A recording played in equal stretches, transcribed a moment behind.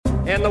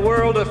in the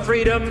world of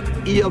freedom.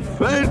 Ihr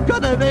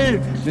Völker der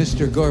Welt.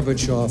 Mr.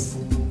 Gorbachev,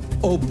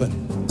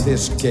 open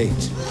this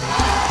gate.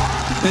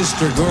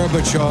 Mr.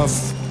 Gorbachev,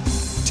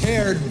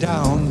 tear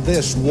down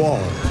this wall.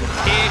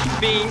 Ich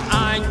bin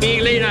ein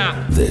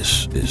Berliner.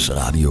 This is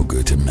Radio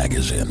Goethe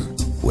Magazine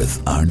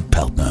with Arndt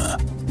Peltner.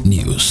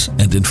 News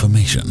and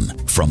information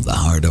from the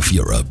heart of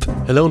Europe.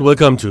 Hello and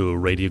welcome to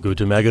Radio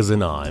Goethe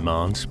Magazine. I'm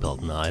Arndt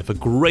Peltner. I have a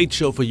great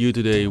show for you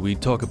today. We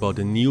talk about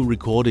a new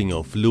recording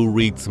of Lou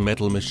Reed's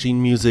Metal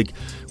Machine music.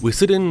 We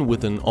sit in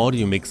with an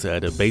audio mix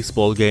at a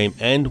baseball game,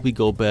 and we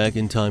go back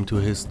in time to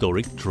a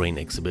historic train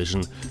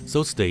exhibition.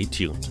 So stay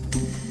tuned.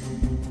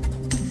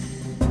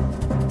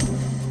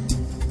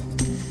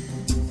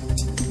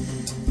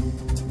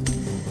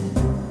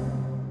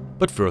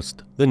 But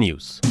first, the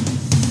news.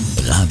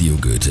 Radio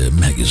Goethe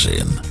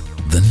Magazine.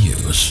 The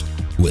news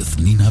with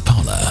Nina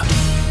Paula.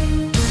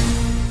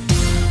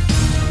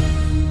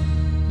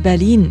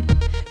 Berlin.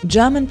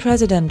 German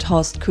President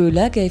Horst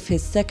Köhler gave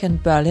his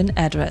second Berlin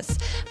address,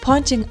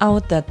 pointing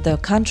out that the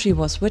country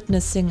was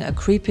witnessing a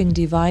creeping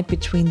divide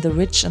between the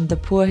rich and the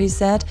poor. He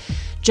said,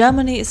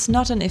 "Germany is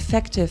not an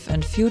effective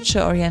and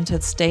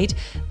future-oriented state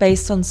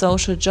based on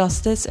social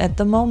justice at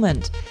the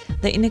moment.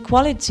 The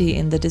inequality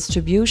in the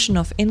distribution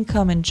of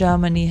income in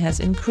Germany has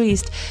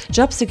increased,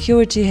 job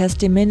security has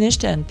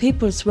diminished, and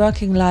people's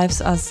working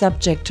lives are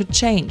subject to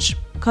change."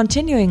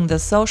 Continuing the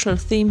social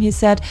theme, he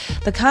said,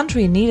 the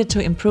country needed to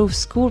improve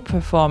school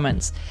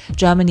performance.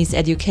 Germany's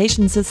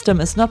education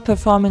system is not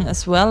performing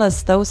as well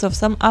as those of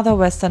some other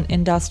Western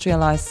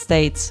industrialized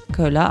states,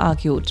 Köhler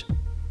argued.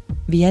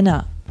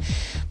 Vienna.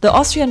 The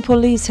Austrian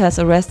police has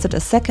arrested a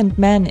second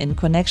man in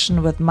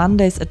connection with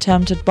Monday's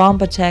attempted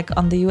bomb attack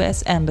on the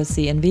US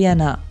Embassy in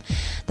Vienna.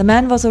 The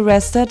man was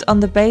arrested on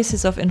the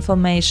basis of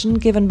information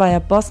given by a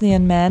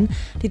Bosnian man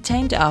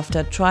detained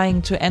after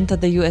trying to enter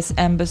the US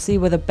Embassy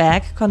with a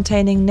bag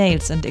containing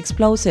nails and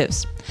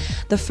explosives.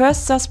 The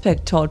first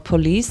suspect told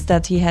police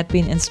that he had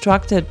been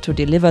instructed to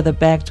deliver the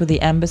bag to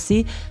the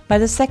embassy by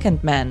the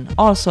second man,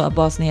 also a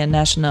Bosnian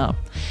national.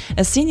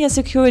 A senior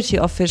security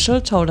official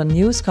told a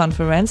news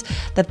conference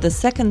that the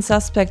second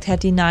suspect had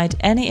denied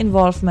any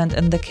involvement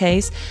in the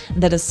case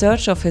and that a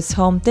search of his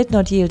home did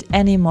not yield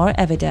any more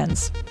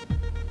evidence.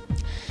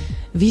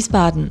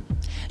 Wiesbaden.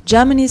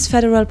 Germany's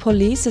federal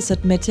police is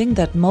admitting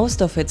that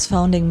most of its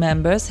founding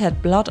members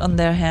had blood on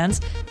their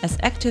hands as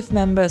active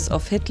members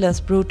of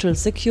Hitler's brutal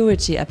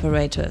security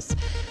apparatus.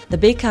 The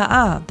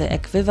BKA, the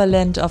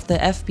equivalent of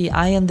the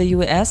FBI in the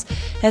US,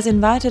 has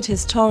invited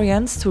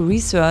historians to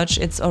research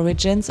its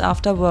origins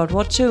after World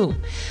War II.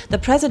 The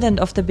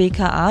president of the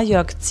BKA,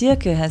 Jörg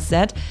Zierke, has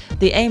said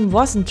the aim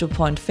wasn't to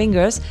point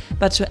fingers,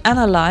 but to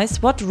analyze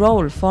what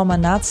role former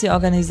Nazi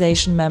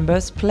organization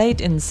members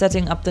played in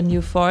setting up the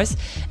new force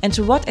and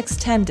to what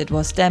extent it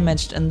was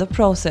damaged in the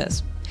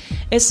process.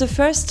 It's the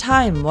first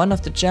time one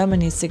of the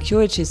Germany's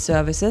security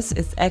services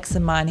is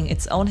examining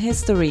its own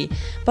history,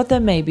 but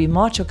there may be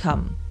more to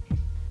come.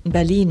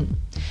 Berlin.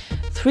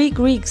 3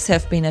 Greeks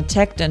have been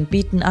attacked and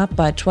beaten up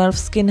by 12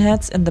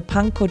 skinheads in the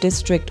Pankow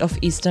district of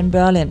eastern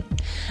Berlin.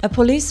 A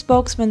police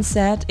spokesman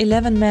said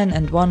 11 men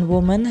and 1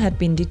 woman had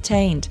been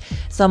detained.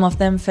 Some of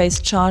them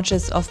faced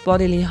charges of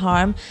bodily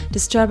harm,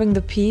 disturbing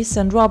the peace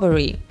and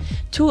robbery.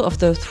 2 of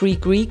the 3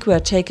 Greeks were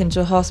taken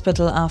to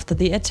hospital after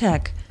the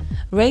attack.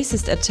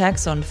 Racist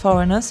attacks on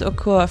foreigners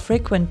occur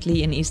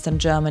frequently in eastern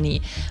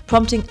Germany,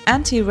 prompting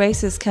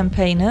anti-racist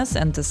campaigners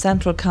and the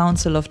Central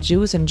Council of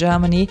Jews in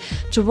Germany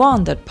to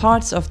warn that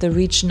parts of the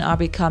region are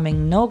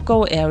becoming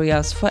no-go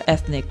areas for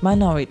ethnic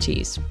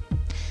minorities.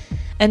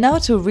 And now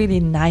to really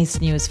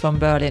nice news from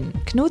Berlin.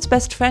 Knut's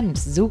best friend,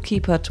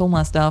 zookeeper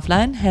Thomas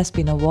Dörflein, has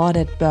been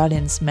awarded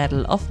Berlin's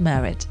Medal of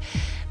Merit.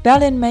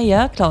 Berlin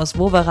Mayor Klaus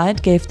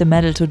Wowereit gave the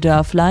medal to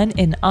Dörflein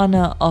in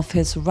honor of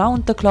his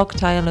round-the-clock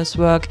tireless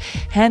work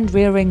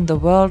hand-rearing the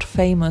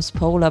world-famous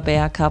polar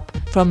bear cub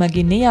from a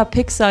Guinea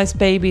pig-sized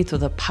baby to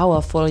the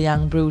powerful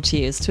young brute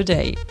he is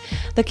today.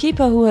 The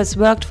keeper, who has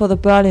worked for the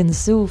Berlin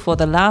Zoo for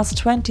the last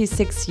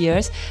 26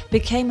 years,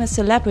 became a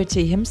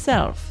celebrity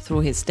himself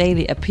through his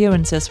daily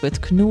appearances with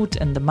Knut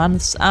in the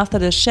months after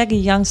the shaggy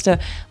youngster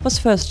was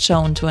first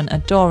shown to an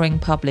adoring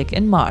public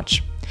in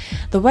March.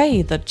 The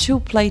way the two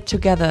played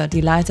together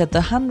delighted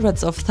the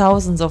hundreds of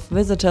thousands of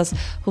visitors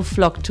who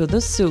flocked to the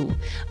zoo.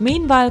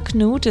 Meanwhile,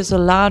 Knut is a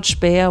large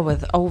bear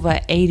with over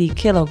 80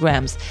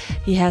 kilograms.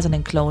 He has an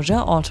enclosure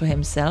all to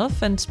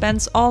himself and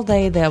spends all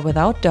day there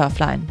without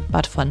Dörflein.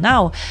 But for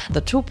now,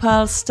 the two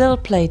pals still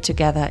play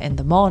together in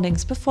the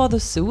mornings before the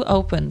zoo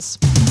opens.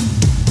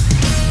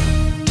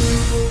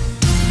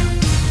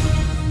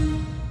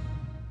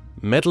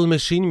 Metal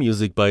Machine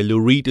music by Lou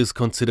Reed is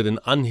considered an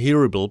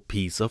unhearable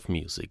piece of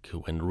music.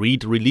 When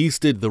Reed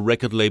released it, the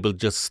record label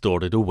just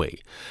stored it away.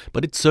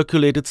 But it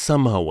circulated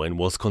somehow and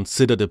was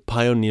considered a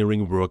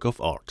pioneering work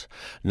of art.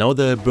 Now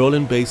the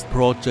Berlin-based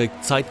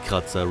project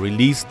Zeitkratzer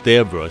released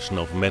their version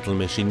of Metal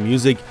Machine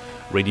music.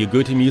 Radio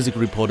Goethe music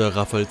reporter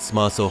Raphael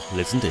Smarsoch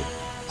listened in.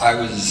 I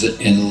was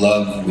in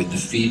love with the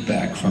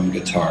feedback from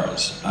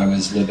guitars. I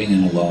was living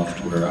in a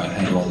loft where I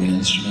had all the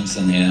instruments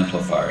and the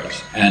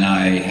amplifiers. And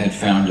I had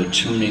found a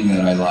tuning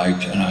that I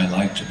liked, and I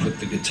liked to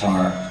put the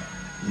guitar,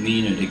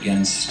 lean it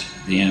against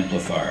the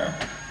amplifier,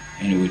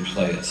 and it would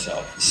play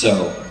itself.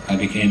 So I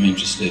became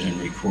interested in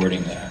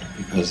recording that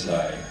because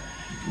I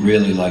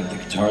really liked the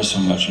guitar so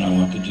much, and I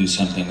wanted to do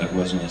something that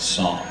wasn't a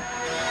song.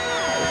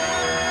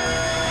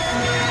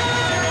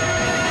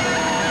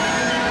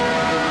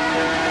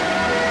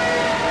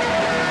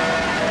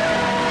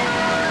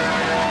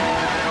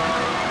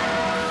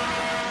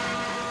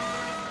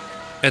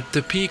 At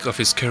the peak of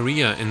his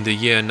career in the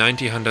year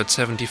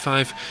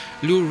 1975,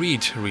 Lou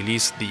Reed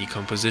released the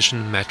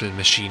composition Metal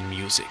Machine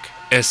Music,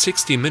 a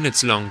 60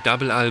 minutes long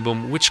double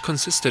album which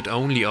consisted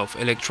only of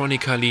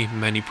electronically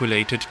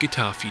manipulated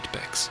guitar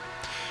feedbacks.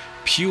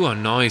 Pure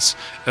noise,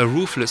 a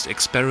ruthless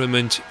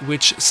experiment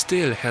which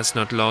still has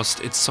not lost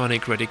its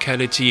sonic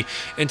radicality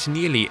and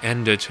nearly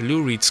ended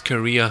Lou Reed's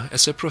career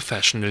as a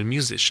professional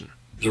musician.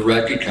 The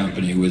record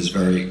company was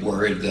very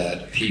worried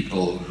that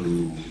people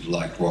who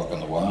liked Walk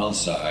on the Wild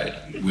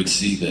Side would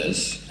see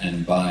this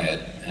and buy it,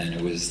 and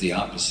it was the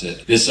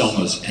opposite. This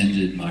almost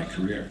ended my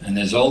career. And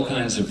there's all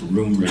kinds of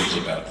rumors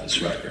about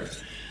this record,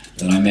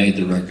 that I made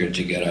the record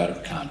to get out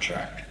of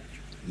contract,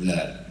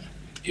 that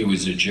it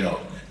was a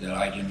joke, that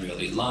I didn't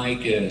really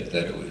like it,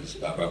 that it was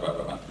blah, blah, blah,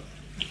 blah, blah.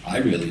 I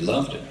really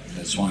loved it.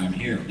 That's why I'm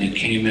here. It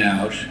came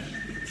out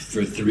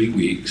for 3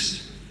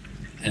 weeks,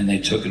 and they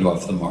took it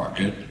off the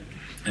market.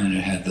 And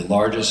it had the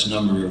largest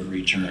number of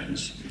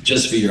returns.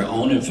 Just for your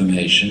own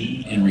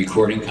information, in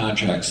recording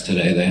contracts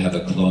today, they have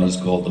a clause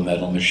called the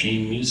Metal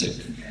Machine Music.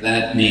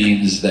 That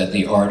means that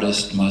the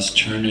artist must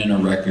turn in a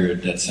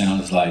record that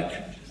sounds like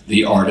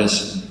the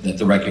artist that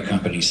the record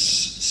company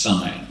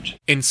signed.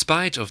 In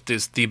spite of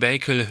this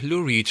debacle,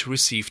 Lou Reed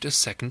received a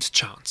second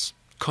chance.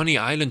 Coney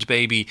Island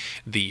Baby,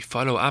 the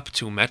follow-up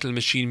to Metal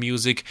Machine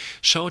Music,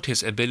 showed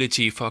his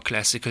ability for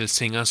classical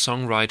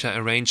singer-songwriter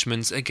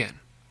arrangements again.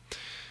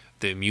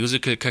 The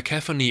musical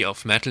cacophony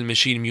of Metal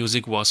Machine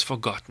Music was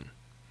forgotten.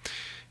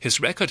 His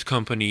record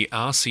company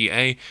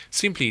RCA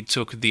simply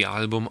took the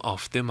album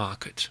off the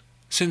market.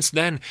 Since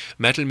then,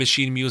 Metal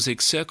Machine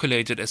Music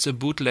circulated as a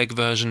bootleg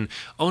version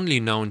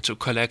only known to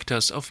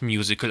collectors of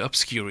musical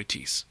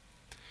obscurities.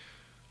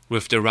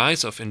 With the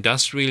rise of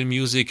industrial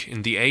music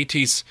in the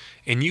 80s,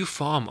 a new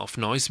form of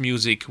noise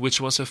music, which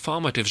was a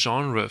formative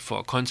genre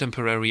for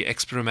contemporary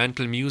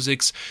experimental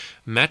musics,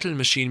 Metal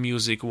Machine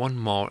Music won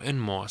more and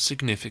more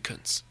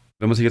significance.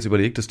 Wenn man sich jetzt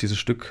überlegt, dass dieses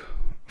Stück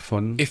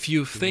von... If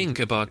you think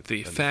about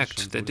the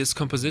fact that this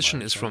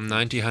composition is from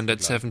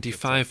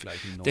 1975,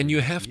 then you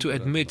have to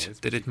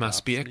admit that it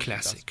must be a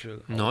classic.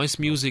 Noise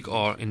music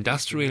or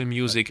industrial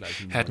music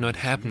had not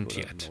happened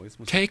yet.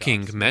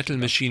 Taking Metal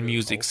Machine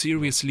Music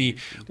seriously,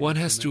 one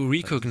has to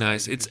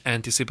recognize its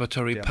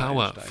anticipatory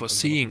power,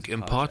 foreseeing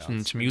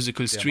important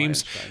musical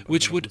streams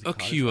which would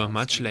occur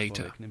much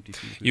later.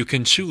 You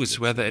can choose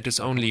whether it is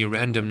only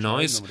random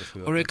noise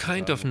or a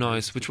kind of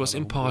noise which was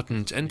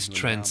important and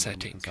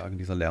trend-setting.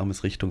 Dieser Lärm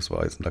ist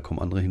richtungsweisend, da kommen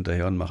andere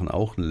hinterher und machen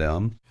auch einen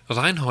Lärm.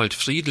 Reinhold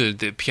Friedl,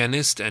 the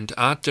pianist and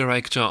art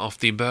director of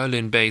the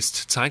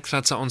Berlin-based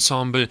Zeitkratzer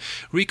Ensemble,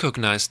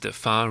 recognized the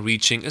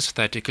far-reaching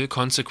aesthetical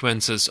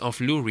consequences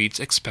of Lou Reed's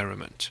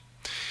experiment.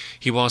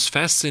 He was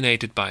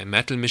fascinated by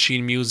Metal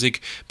Machine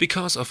Music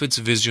because of its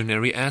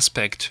visionary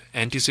aspect,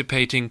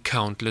 anticipating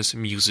countless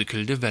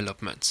musical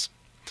developments.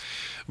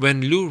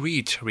 When Lou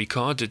Reed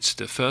recorded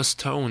the first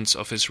tones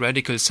of his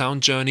radical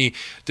sound journey,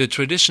 the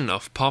tradition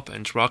of pop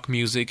and rock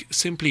music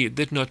simply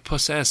did not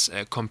possess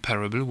a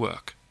comparable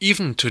work.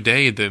 Even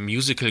today, the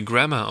musical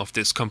grammar of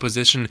this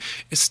composition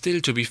is still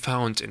to be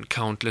found in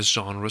countless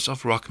genres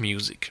of rock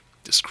music.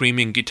 The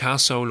screaming guitar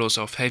solos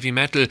of heavy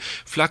metal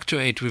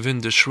fluctuate within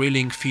the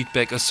shrilling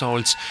feedback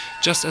assaults,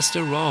 just as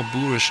the raw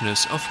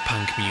boorishness of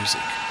punk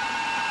music.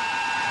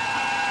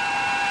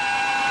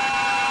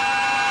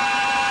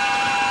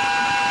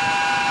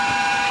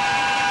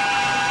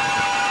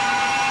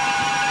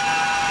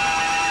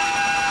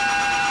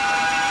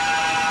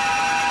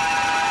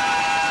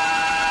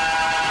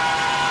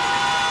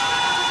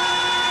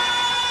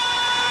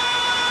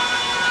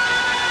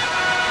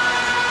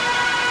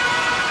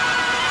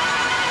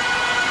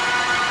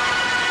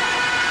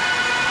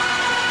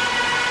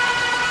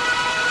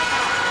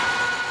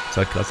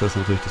 Zeitkratzer ist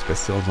natürlich das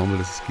beste Ensemble,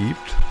 das es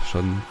gibt.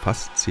 Schon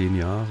fast 10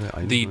 Jahre.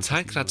 The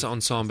Zeitkratzer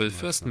Ensemble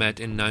first met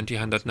in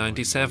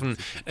 1997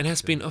 and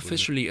has been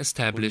officially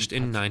established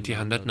in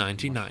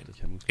 1999.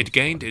 It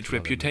gained its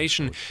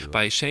reputation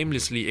by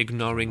shamelessly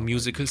ignoring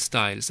musical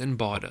styles and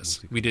borders.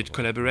 We did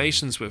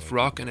collaborations with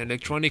rock and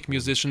electronic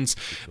musicians,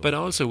 but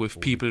also with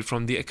people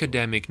from the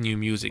academic new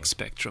music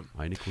spectrum.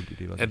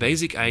 A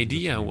basic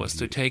idea was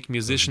to take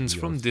musicians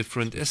from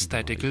different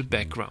aesthetical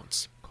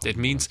backgrounds. That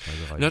means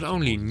not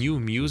only new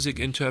music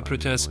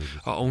interpreters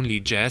or only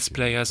jazz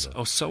players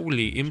or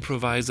solely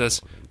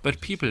improvisers,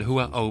 but people who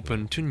are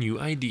open to new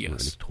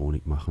ideas.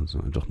 Elektronik machen,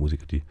 sondern doch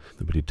Musiker, die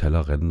über die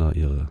Tellerränder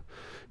ihrer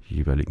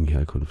jeweiligen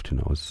Herkunft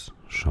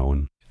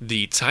hinausschauen.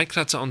 The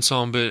Zeitkratzer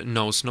ensemble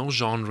knows no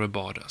genre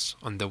borders.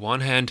 On the one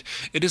hand,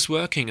 it is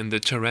working in the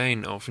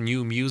terrain of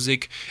new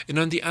music, and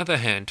on the other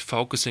hand,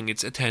 focusing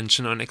its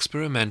attention on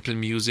experimental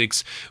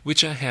musics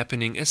which are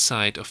happening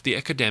aside of the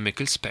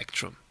academical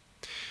spectrum.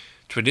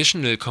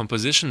 Traditional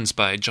compositions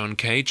by John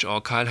Cage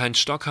or Karlheinz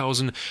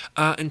Stockhausen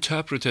are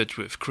interpreted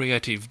with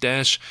creative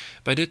dash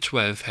by the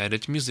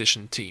 12-headed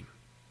musician team.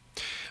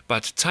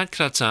 But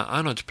Zeitkratzer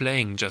are not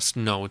playing just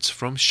notes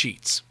from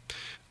sheets.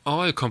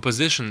 All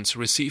compositions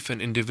receive an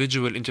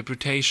individual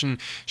interpretation,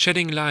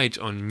 shedding light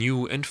on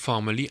new and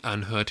formerly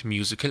unheard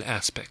musical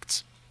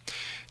aspects.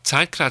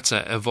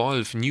 Zeitkratzer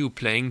evolve new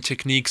playing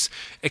techniques,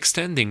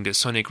 extending the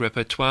sonic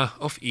repertoire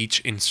of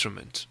each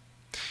instrument.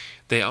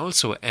 They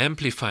also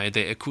amplify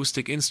their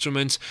acoustic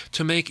instruments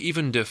to make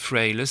even the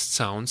frailest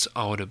sounds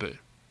audible.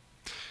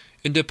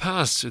 In the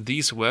past,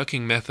 these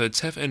working methods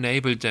have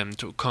enabled them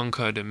to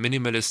conquer the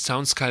minimalist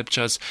sound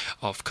sculptures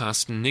of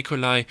Carsten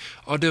Nicolai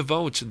or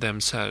devote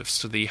themselves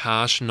to the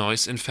harsh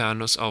noise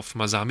infernos of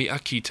Masami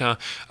Akita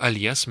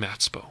alias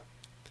Merzbow.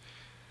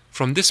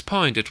 From this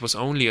point, it was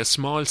only a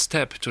small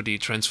step to the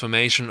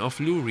transformation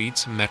of Lou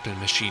Reed's Metal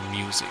Machine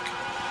music.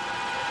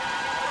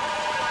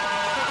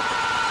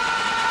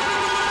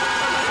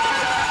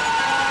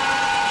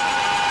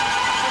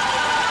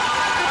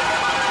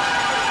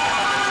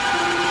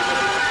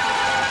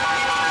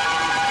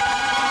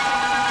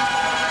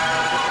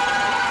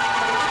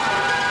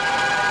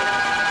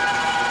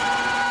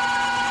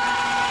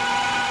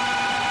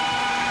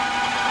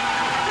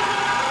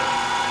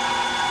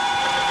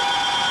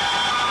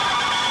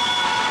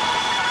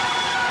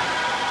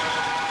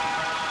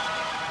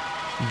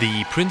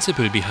 The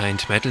principle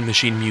behind Metal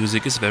Machine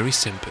music is very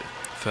simple.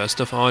 First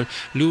of all,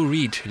 Lou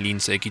Reed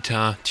leans a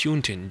guitar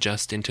tuned in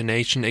just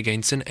intonation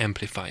against an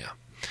amplifier.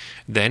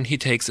 Then he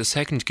takes a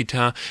second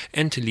guitar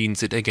and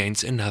leans it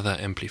against another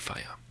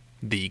amplifier.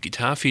 The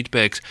guitar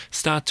feedbacks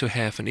start to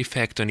have an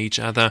effect on each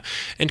other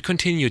and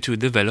continue to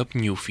develop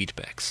new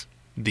feedbacks.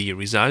 The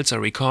results are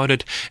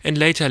recorded and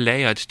later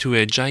layered to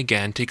a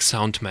gigantic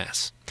sound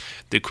mass.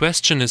 The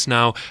question is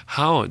now,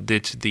 how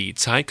did the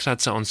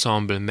Zeitkratzer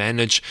ensemble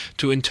manage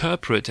to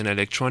interpret an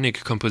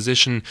electronic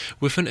composition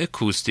with an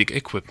acoustic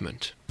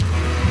equipment?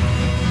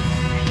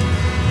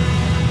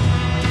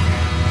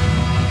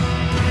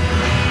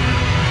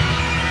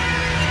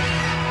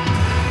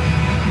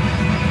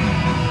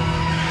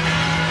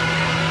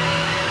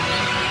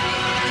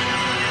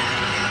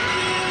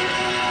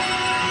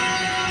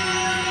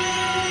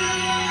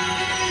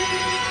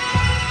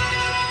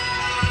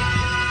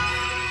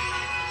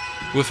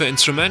 With an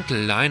instrumental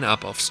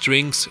line-up of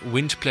strings,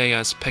 wind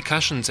players,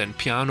 percussions and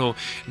piano,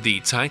 the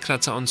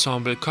Zeitkratzer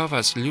ensemble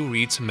covers Lou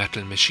Reed's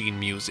Metal Machine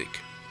music.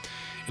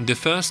 In the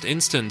first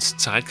instance,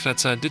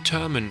 Zeitkratzer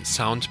determine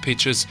sound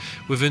pitches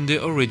within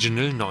the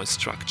original noise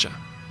structure.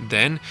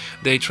 Then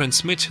they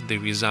transmit the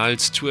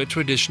results to a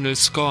traditional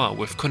score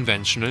with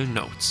conventional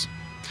notes.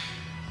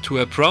 To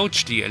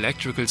approach the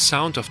electrical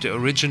sound of the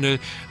original,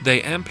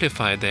 they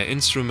amplify their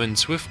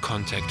instruments with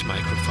contact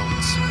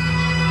microphones.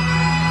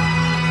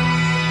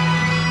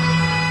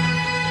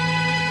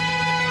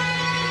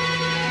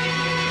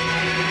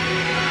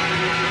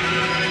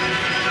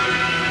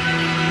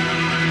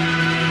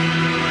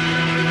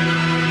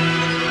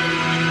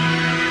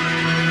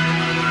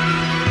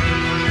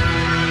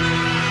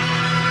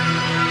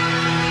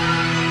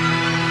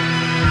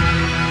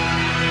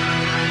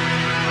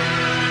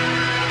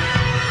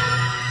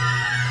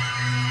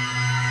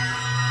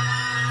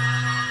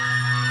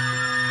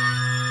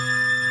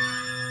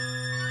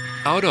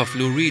 Out of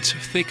Lou Reed's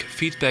thick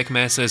feedback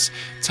masses,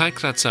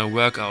 Zeitkratzer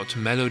work out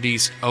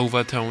melodies,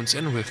 overtones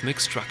and rhythmic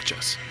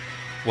structures.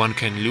 One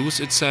can lose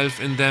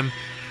itself in them,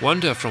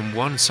 wander from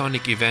one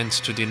sonic event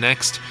to the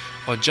next,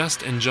 or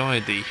just enjoy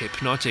the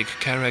hypnotic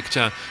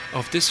character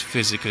of this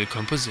physical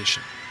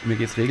composition. Mir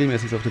geht's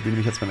regelmäßig so auf der Bühne.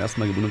 Mich hat's beim ersten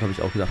Mal gewundert, habe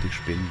ich auch gedacht, ich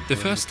spinne. The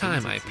first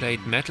time I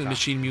played Metal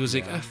Machine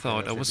music, I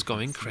thought I was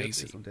going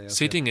crazy.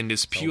 Sitting in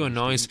this pure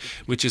noise,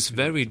 which is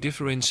very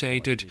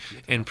differentiated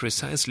and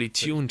precisely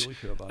tuned,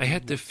 I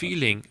had the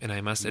feeling, and I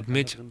must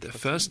admit, the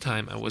first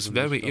time I was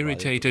very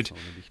irritated,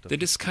 that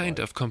this kind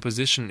of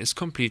composition is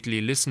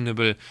completely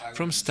listenable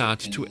from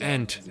start to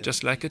end,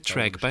 just like a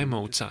track by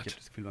Mozart.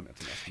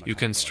 You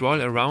can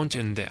stroll around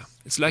in there.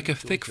 It's like a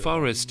thick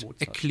forest,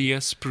 a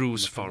clear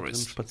spruce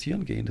forest.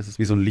 Spazieren gehen, das ist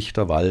wie so ein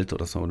lichter Wald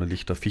oder so ein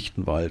lichter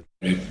Fichtenwald.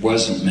 It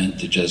wasn't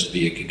meant to just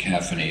be a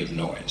cacophony of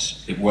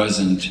noise. It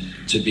wasn't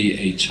to be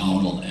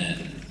atonal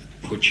and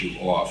put you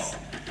off.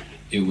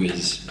 It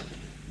was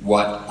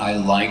what I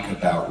like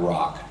about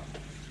rock.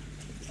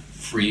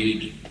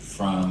 Freed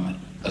from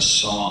a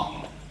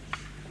song.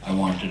 I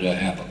wanted to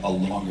have a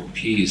longer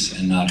piece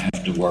and not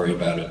have to worry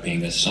about it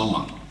being a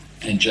song.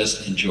 And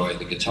just enjoy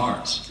the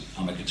guitars.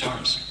 I'm a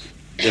guitarist.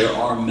 There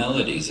are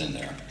melodies in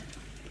there.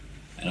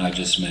 And I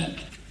just meant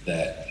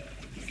that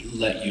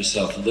let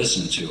yourself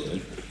listen to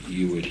it.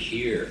 You would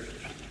hear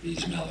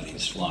these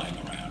melodies flying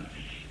around.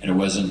 And it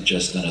wasn't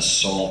just an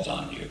assault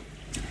on you,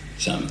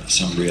 some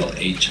real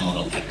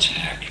atonal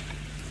attack.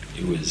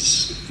 It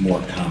was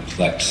more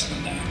complex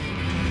than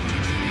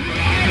that.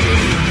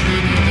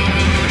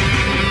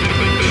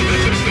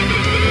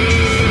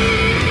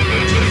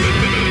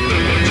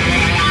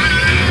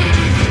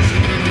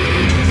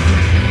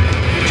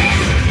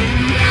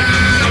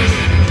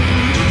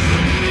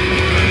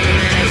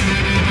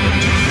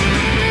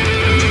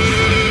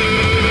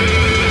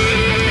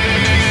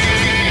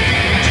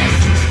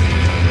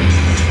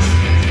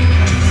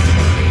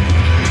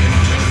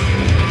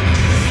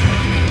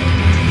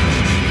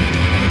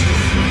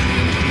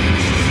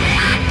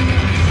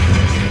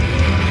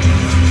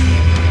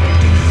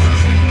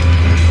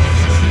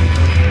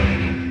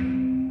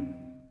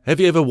 Have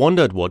you ever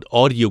wondered what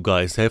audio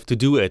guys have to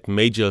do at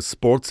major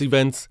sports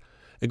events?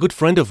 A good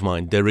friend of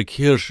mine, Derek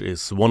Hirsch,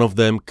 is one of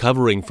them,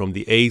 covering from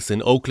the A's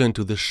in Oakland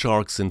to the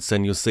Sharks in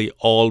San Jose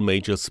all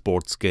major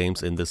sports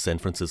games in the San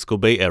Francisco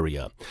Bay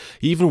Area.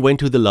 He even went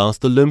to the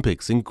last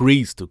Olympics in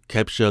Greece to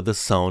capture the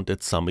sound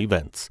at some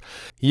events.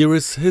 Here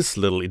is his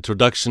little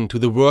introduction to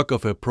the work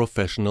of a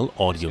professional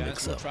audio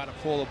mixer. Try to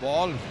pull the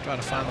ball and try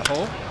to find the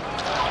hole.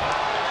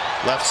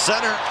 Left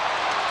center,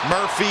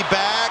 Murphy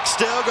back,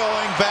 still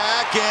going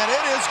back, and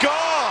it is gone!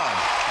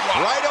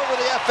 Wow. Right over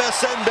the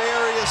FSN Bay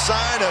Area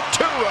sign, a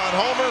two-run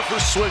homer for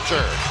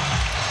Swisher.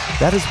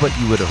 That is what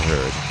you would have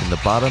heard in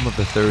the bottom of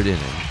the third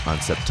inning on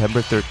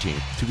September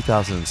 13th,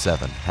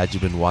 2007, had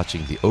you been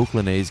watching the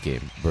Oakland A's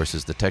game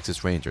versus the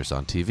Texas Rangers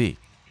on TV.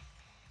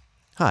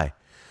 Hi,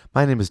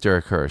 my name is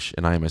Derek Hirsch,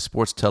 and I am a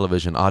sports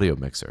television audio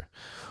mixer.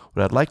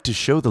 What I'd like to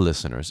show the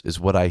listeners is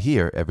what I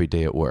hear every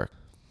day at work.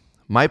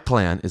 My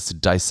plan is to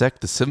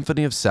dissect the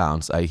symphony of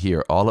sounds I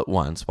hear all at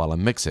once while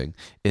I'm mixing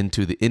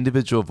into the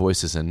individual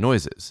voices and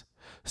noises,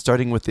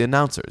 starting with the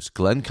announcers,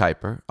 Glenn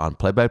Kuiper on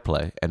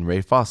play-by-play and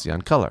Ray Fosse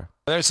on color.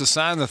 There's the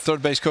sign the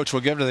third base coach will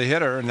give to the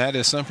hitter, and that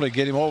is simply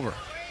get him over.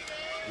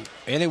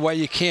 Any way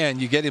you can,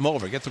 you get him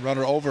over. Get the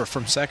runner over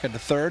from second to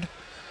third.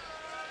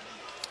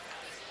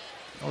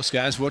 Those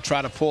guys will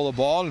try to pull the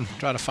ball and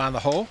try to find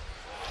the hole.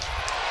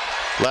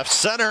 Left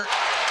center.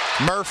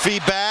 Murphy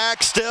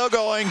back, still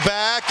going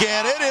back,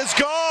 and it is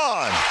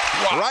gone!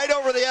 Wow. Right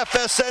over the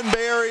FSN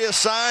Bay Area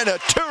sign, a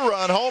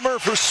two-run homer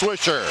for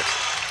Swisher.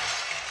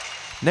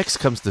 Next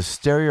comes the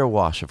stereo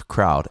wash of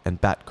crowd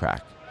and bat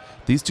crack.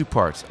 These two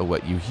parts are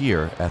what you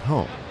hear at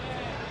home.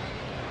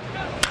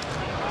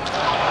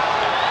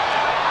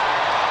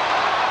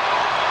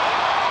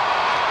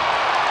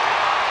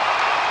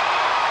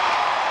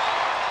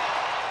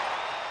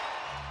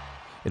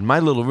 In my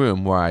little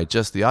room where I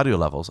adjust the audio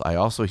levels, I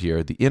also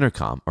hear the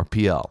intercom, or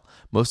PL.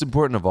 Most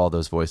important of all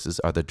those voices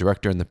are the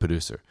director and the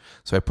producer.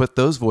 So I put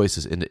those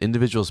voices into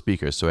individual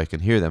speakers so I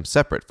can hear them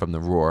separate from the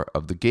roar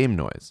of the game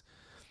noise.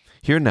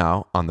 Here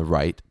now, on the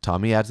right,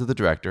 Tommy Adza, the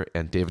director,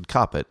 and David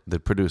Coppett,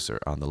 the producer,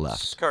 on the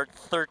left. Start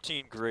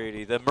 13,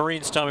 Grady. The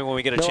Marines tell me when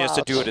we get a chance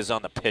to do it is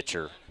on the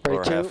pitcher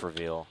or half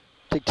reveal.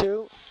 Take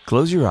two.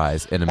 Close your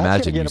eyes and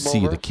imagine you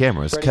see the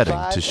cameras cutting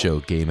to show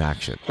game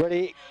action.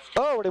 Ready?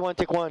 Oh, ready one,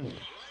 take one.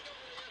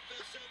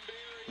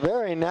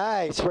 Very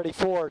nice. Ready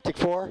four, take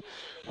four.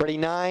 Ready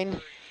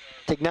nine,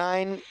 take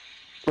nine.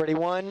 Ready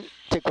one,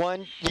 take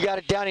one. You got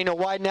it down,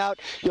 widen out.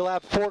 You'll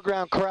have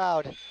foreground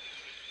crowd.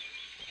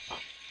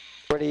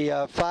 Ready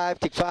five,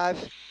 take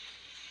five.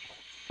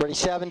 Ready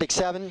seven, take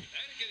seven.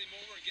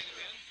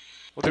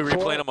 We'll do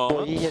replay in a moment.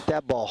 Boy, he hit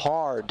that ball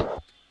hard.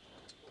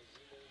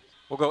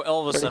 We'll go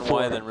Elvis and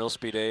Y, then Real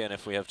Speed A, and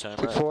if we have time.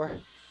 Take four.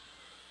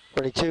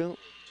 Ready two.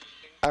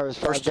 Iris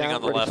first inning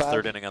on the left, five.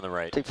 third inning on the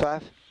right. Take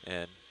five.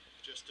 And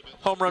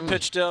home run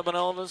pitch to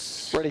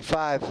Elvis. Ready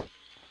five.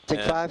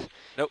 Take five.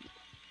 Nope.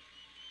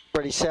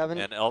 Ready seven.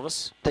 And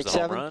Elvis. Take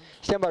seven.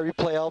 Stand by,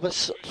 replay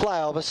Elvis. Fly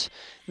Elvis.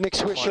 Nick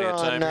Swisher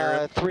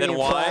on 3 and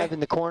 5 in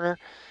the corner.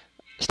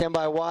 Stand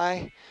by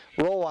Y.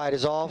 Roll wide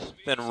is off.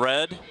 Then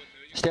red.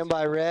 Stand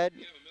by red.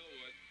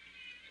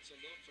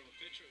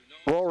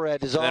 Roll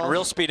red is off. Then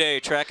Real Speed A,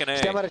 track and A.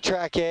 Stand by to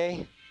track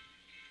A.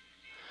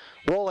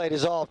 Roll 8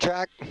 is off.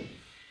 Track.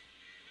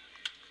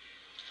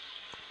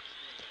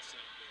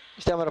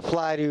 Stand by to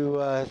fly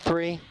to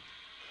 3.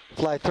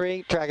 Fly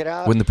 3, track it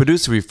out. When the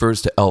producer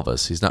refers to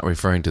Elvis, he's not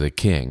referring to the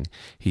king.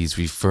 He's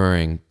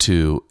referring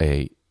to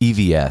a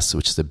EVS,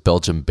 which is a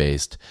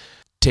Belgium-based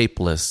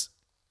tapeless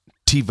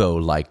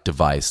TiVo-like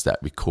device that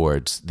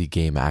records the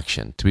game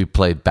action to be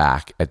played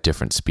back at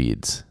different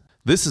speeds.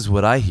 This is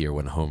what I hear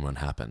when a home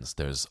run happens.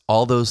 There's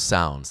all those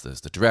sounds.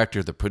 There's the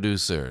director, the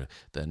producer,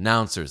 the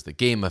announcers, the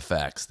game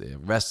effects, the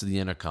rest of the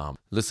intercom.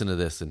 Listen to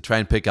this and try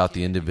and pick out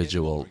the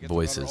individual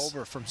voices.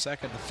 Over from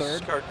second to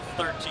third. Start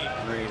 13,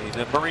 Grady.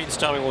 The Marines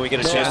tell me when we get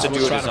a chance to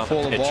do it is on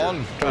the pitcher.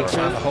 Try to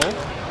find the hole.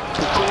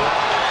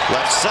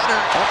 Left center.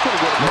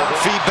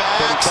 Murphy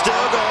back,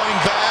 still going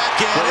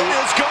back, and it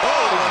is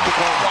gone.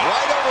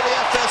 Right over the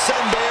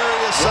FSN Bay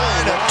Area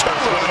sign, a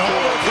two-run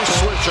homer for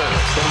Swisher.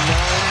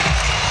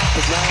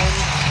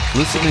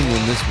 Listening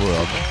in this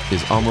world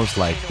is almost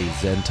like a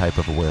Zen type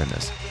of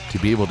awareness. To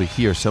be able to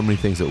hear so many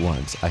things at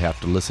once, I have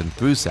to listen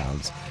through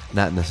sounds,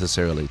 not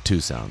necessarily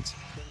to sounds.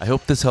 I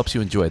hope this helps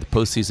you enjoy the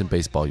postseason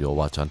baseball you'll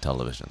watch on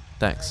television.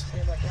 Thanks.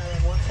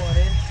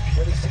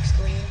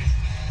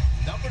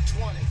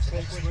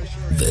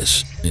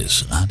 This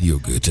is Radio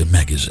Goethe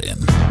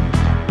Magazine.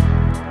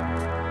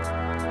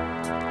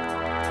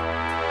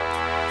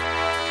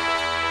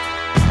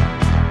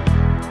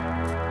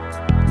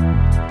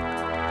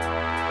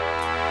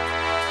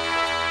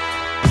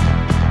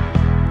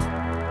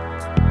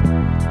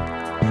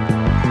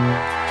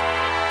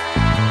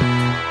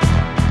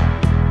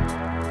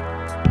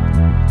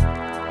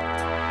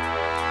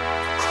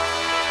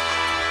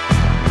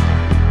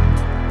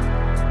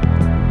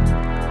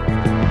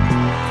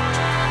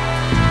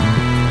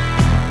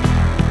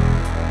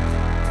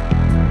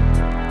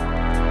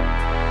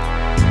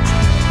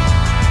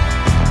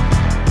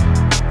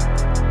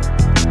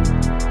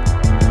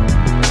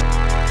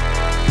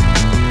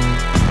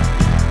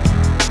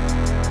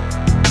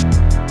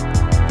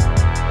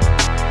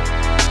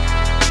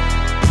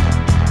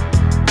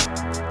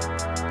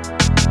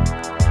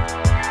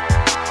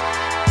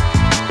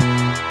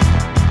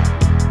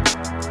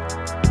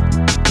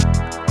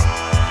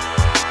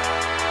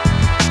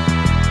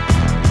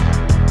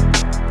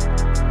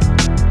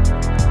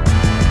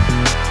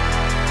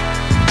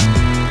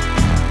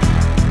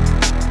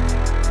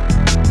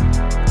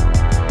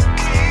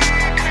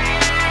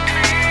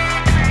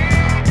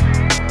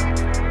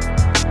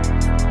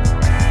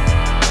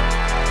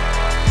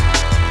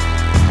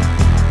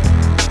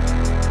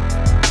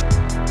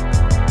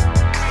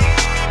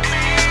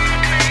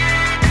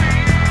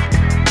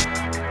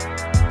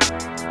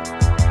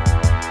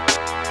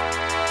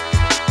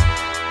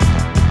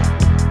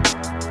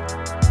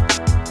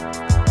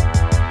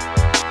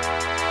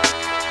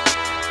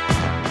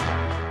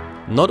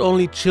 Not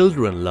only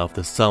children love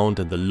the sound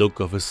and the look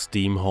of a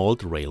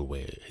steam-hauled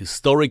railway.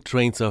 Historic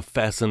trains are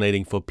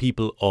fascinating for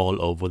people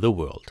all over the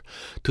world.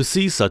 To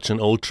see such an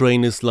old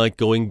train is like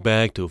going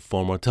back to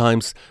former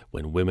times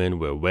when women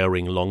were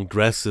wearing long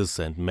dresses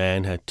and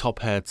men had top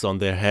hats on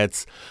their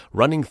heads,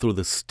 running through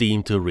the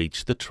steam to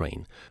reach the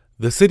train.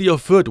 The city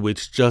of Fürth,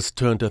 which just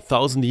turned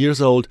 1,000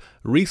 years old,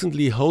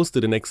 recently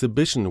hosted an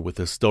exhibition with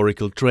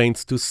historical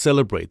trains to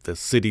celebrate the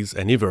city's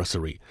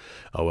anniversary.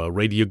 Our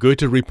Radio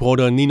Goethe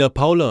reporter Nina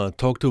Paula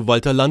talked to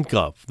Walter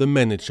Landgraf, the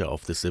manager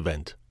of this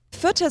event.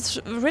 Fürth has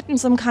written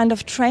some kind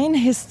of train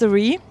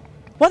history.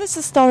 What is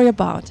the story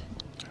about?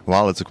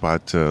 Well, it's a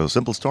quite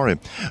simple story.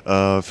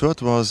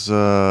 Fürth was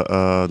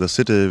the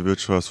city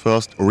which was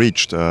first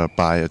reached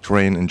by a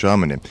train in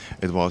Germany.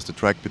 It was the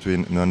track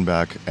between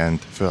Nuremberg and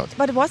Fürth.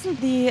 But it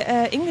wasn't the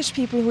English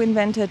people who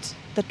invented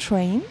the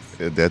trains?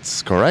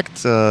 That's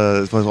correct.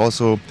 It was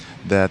also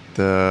that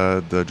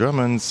the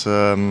Germans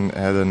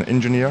had an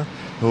engineer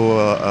who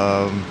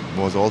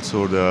was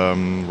also the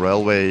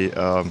railway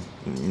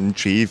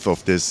chief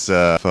of this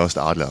first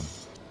Adler.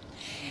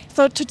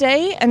 So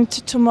today and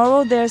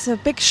tomorrow there's a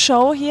big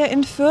show here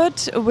in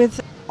Fürth with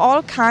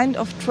all kind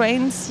of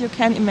trains you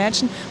can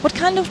imagine. What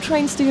kind of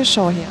trains do you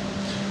show here?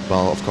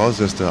 Well, of course,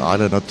 there's the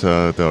Adler, not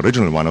the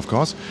original one, of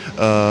course,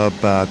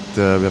 but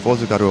we have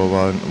also got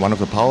one of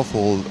the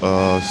powerful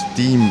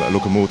steam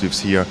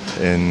locomotives here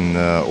in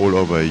all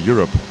over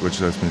Europe, which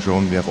has been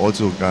shown. We have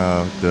also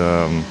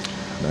the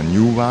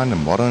new one, a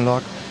modern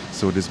log.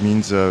 So this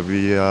means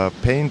we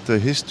paint the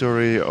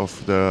history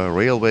of the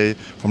railway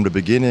from the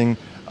beginning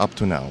up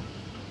to now.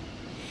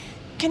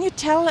 Can you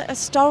tell a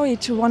story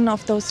to one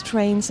of those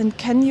trains, and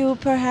can you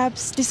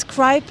perhaps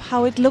describe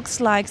how it looks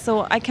like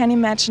so I can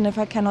imagine if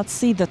I cannot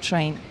see the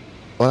train?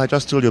 Well, I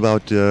just told you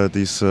about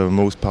this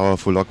most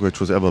powerful log which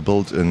was ever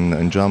built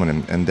in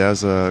Germany, and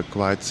there's a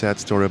quite sad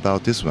story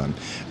about this one,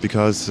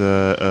 because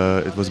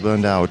it was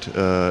burned out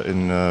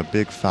in a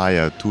big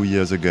fire 2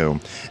 years ago,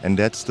 and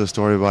that's the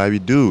story why we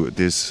do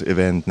this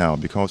event now,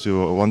 because we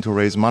want to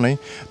raise money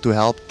to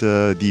help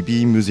the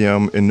DB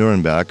Museum in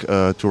Nuremberg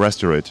to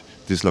restore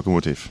this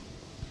locomotive.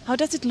 How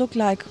does it look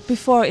like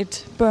before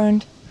it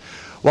burned?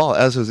 Well,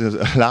 as it is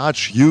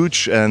large,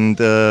 huge, and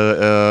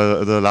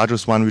the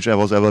largest one which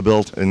was ever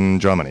built in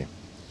Germany.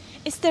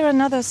 Is there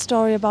another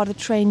story about a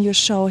train you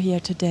show here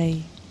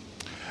today?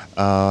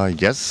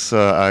 Yes,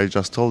 I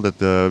just told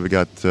that we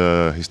got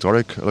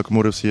historic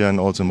locomotives here and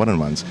also modern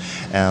ones.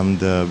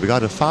 And we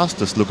got the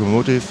fastest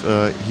locomotive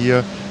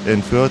here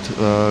in Fürth,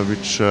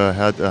 which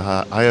had a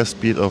higher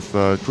speed of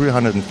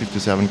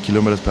 357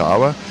 kilometers per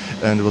hour,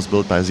 and it was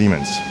built by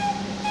Siemens.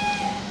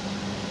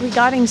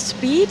 Regarding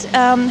speed,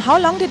 how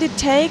long did it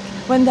take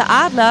when the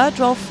Adler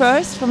drove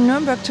first from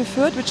Nuremberg to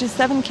Fürth, which is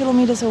 7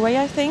 kilometers away,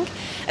 I think,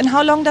 and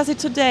how long does it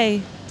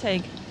today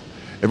take?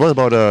 It was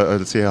about,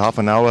 let's say, half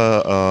an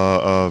hour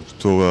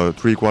to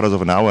 3/4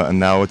 of an hour, and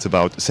now it's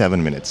about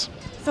 7 minutes.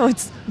 So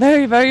it's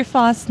very, very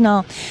fast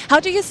now. How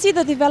do you see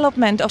the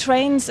development of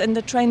trains and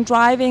the train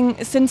driving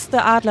since the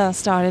Adler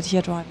started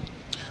here driving?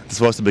 This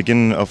was the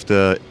beginning of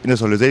the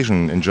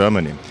industrialization in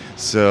Germany.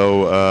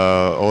 So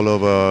all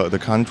over the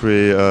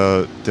country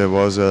there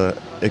was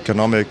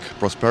economic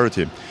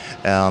prosperity,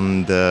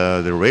 and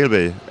the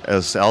railway,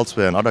 as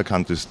elsewhere in other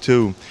countries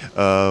too,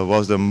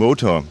 was the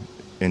motor,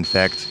 in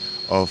fact,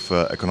 of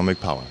economic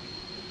power.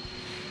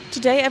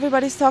 Today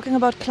everybody's talking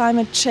about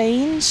climate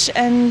change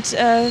and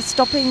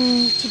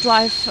stopping to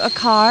drive a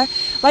car.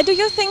 Why do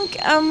you think,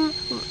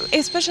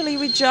 especially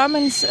we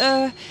Germans,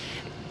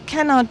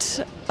 cannot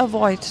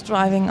avoid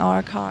driving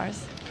our cars?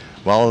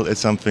 Well, it's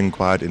something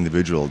quite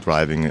individual,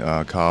 driving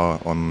a car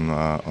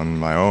on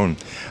my own.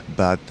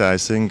 But I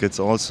think it's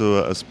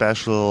also a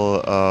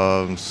special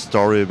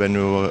story when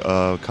you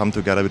come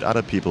together with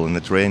other people in the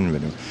train,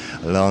 when you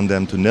learn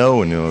them to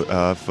know, and you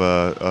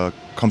have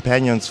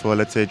companions for,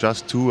 let's say,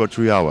 just 2 or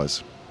 3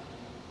 hours.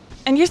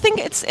 And you think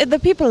it's the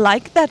people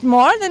like that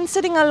more than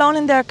sitting alone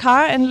in their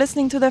car and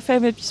listening to their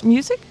favorite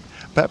music?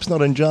 Perhaps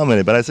not in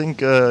Germany, but I think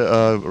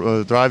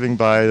driving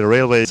by the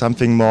railway is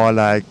something more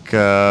like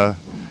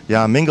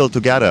mingle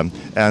together.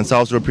 And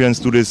South Europeans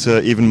do this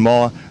even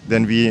more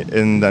than we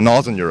in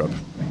Northern Europe.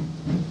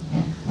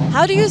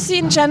 How do you see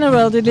in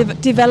general the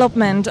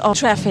development of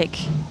traffic?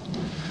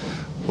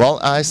 Well,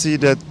 I see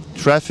that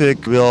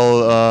traffic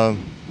will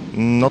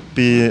not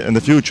be in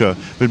the future,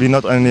 will be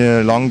not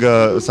any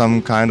longer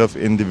some kind of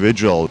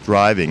individual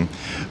driving.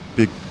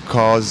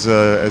 Because,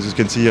 as you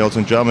can see also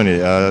in Germany,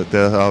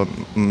 there are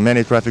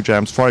many traffic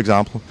jams, for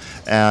example,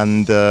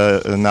 and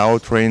now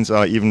trains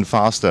are even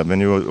faster. When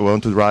you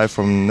want to drive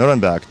from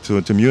Nuremberg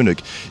to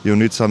Munich, you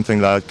need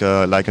something like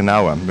an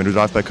hour. When you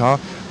drive by car,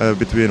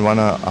 between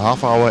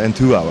 1.5 hours and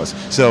 2 hours.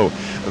 So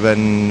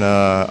when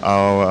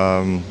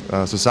our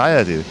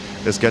society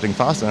is getting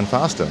faster and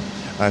faster,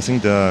 I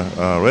think the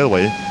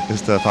railway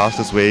is the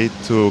fastest way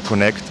to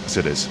connect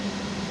cities.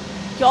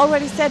 You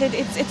already said it,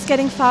 it's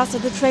getting faster,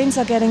 the trains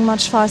are getting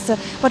much faster.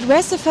 But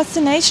where's the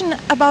fascination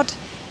about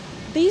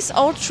these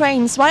old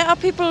trains? Why are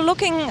people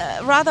looking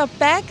rather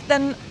back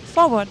than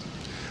forward?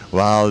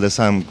 well, there's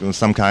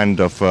some kind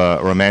of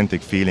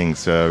romantic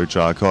feelings which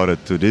are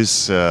accorded to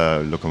this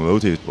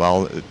locomotive.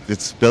 Well,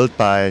 it's built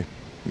by,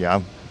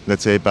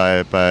 let's say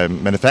by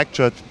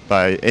manufactured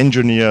by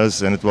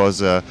engineers, and it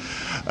was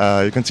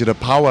you can see the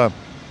power,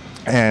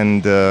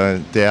 and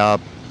they are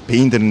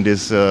painted in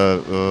this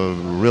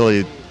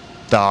really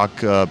dark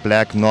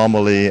black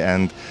normally,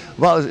 and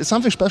well, it's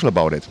something special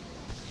about it.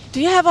 Do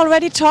you have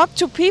already talked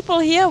to people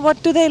here?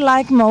 What do they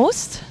like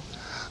most?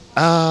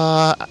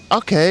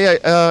 Okay,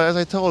 as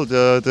I told,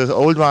 the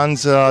old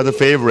ones are the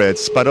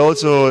favorites, but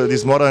also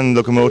these modern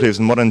locomotives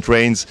and modern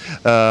trains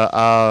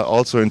are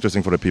also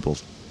interesting for the people.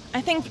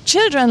 I think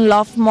children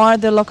love more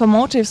the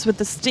locomotives with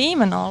the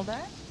steam and all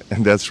that.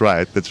 And that's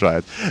right.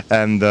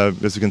 And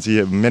as you can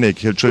see, many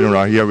children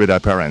are here with their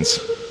parents.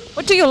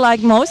 What do you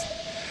like most?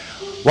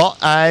 Well,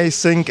 I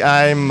think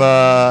I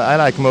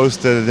like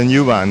most the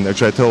new one,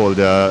 which I told,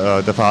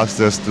 the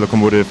fastest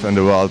locomotive in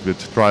the world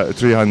with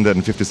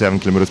 357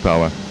 kilometers per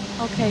hour.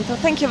 Okay, so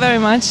thank you very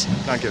much.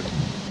 Thank you.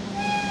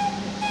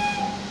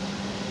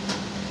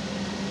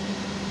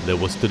 That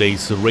was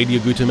today's Radio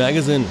Goethe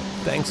magazine.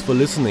 Thanks for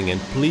listening,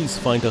 and please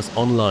find us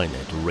online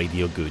at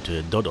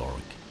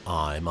radiogoethe.org.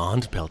 I'm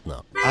Arndt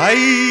Peltner.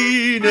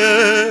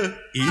 Eine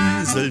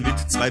Insel mit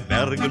 2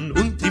 Bergen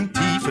und im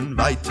tiefen,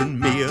 weiten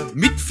Meer,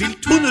 mit viel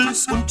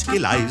Tunnels und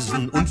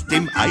Gleisen und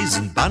dem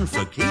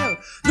Eisenbahnverkehr.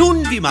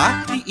 Nun, wie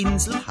mag die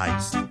Insel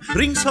heißen?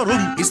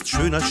 Ringsherum ist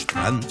schöner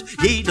Strand.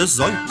 Jeder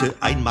sollte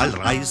einmal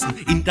reisen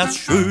in das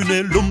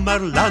schöne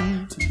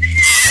Lummerland.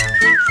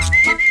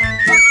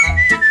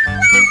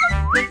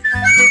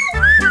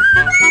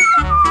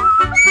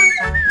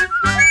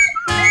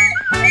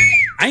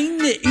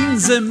 Eine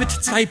Insel mit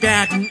 2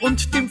 Bergen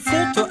und dem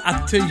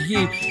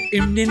Fotoatelier.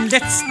 In den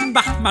letzten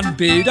macht man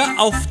Bilder,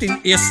 auf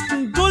den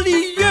ersten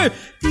Gullier.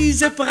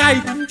 Diese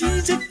Breiten,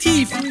 diese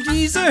Tiefen,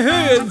 diese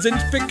Höhen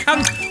sind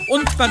bekannt.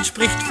 Und man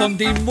spricht von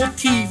den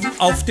Motiven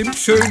auf dem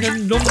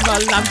schönen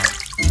Lummerland.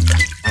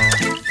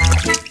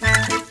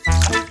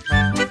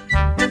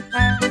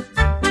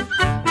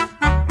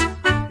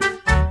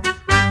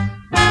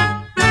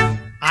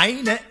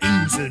 Eine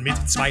Insel mit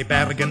 2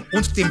 Bergen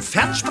und dem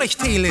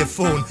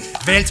Fernsprechtelefon.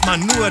 Wählt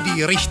man nur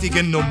die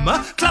richtige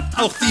Nummer, klappt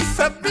auch die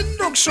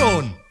Verbindung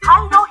schon.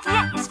 Hallo,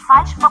 hier ist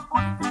falsch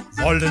verbunden.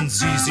 Wollen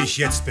Sie sich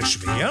jetzt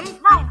beschweren?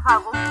 Nein,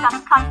 warum? Das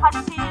kann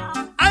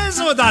passieren.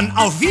 Also dann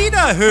auf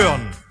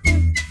Wiederhören.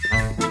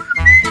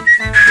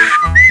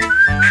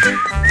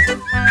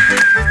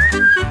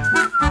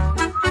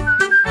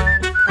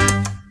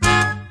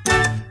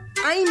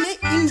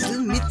 Eine Insel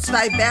mit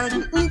 2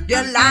 Bergen und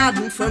der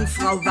Laden von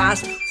Frau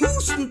Was.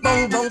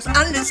 Hustenbonbons,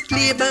 alles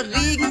Kleber,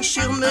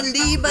 Regenschirme,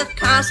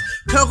 Leberkas,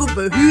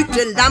 Körbe,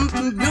 Hüte,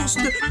 Lampen,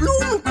 Bürste,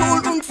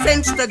 Blumenkohl und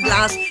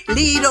Fensterglas,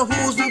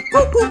 Lederhosen,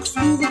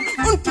 Kuckucksuhren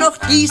und noch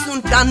dies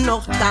und dann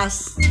noch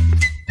das.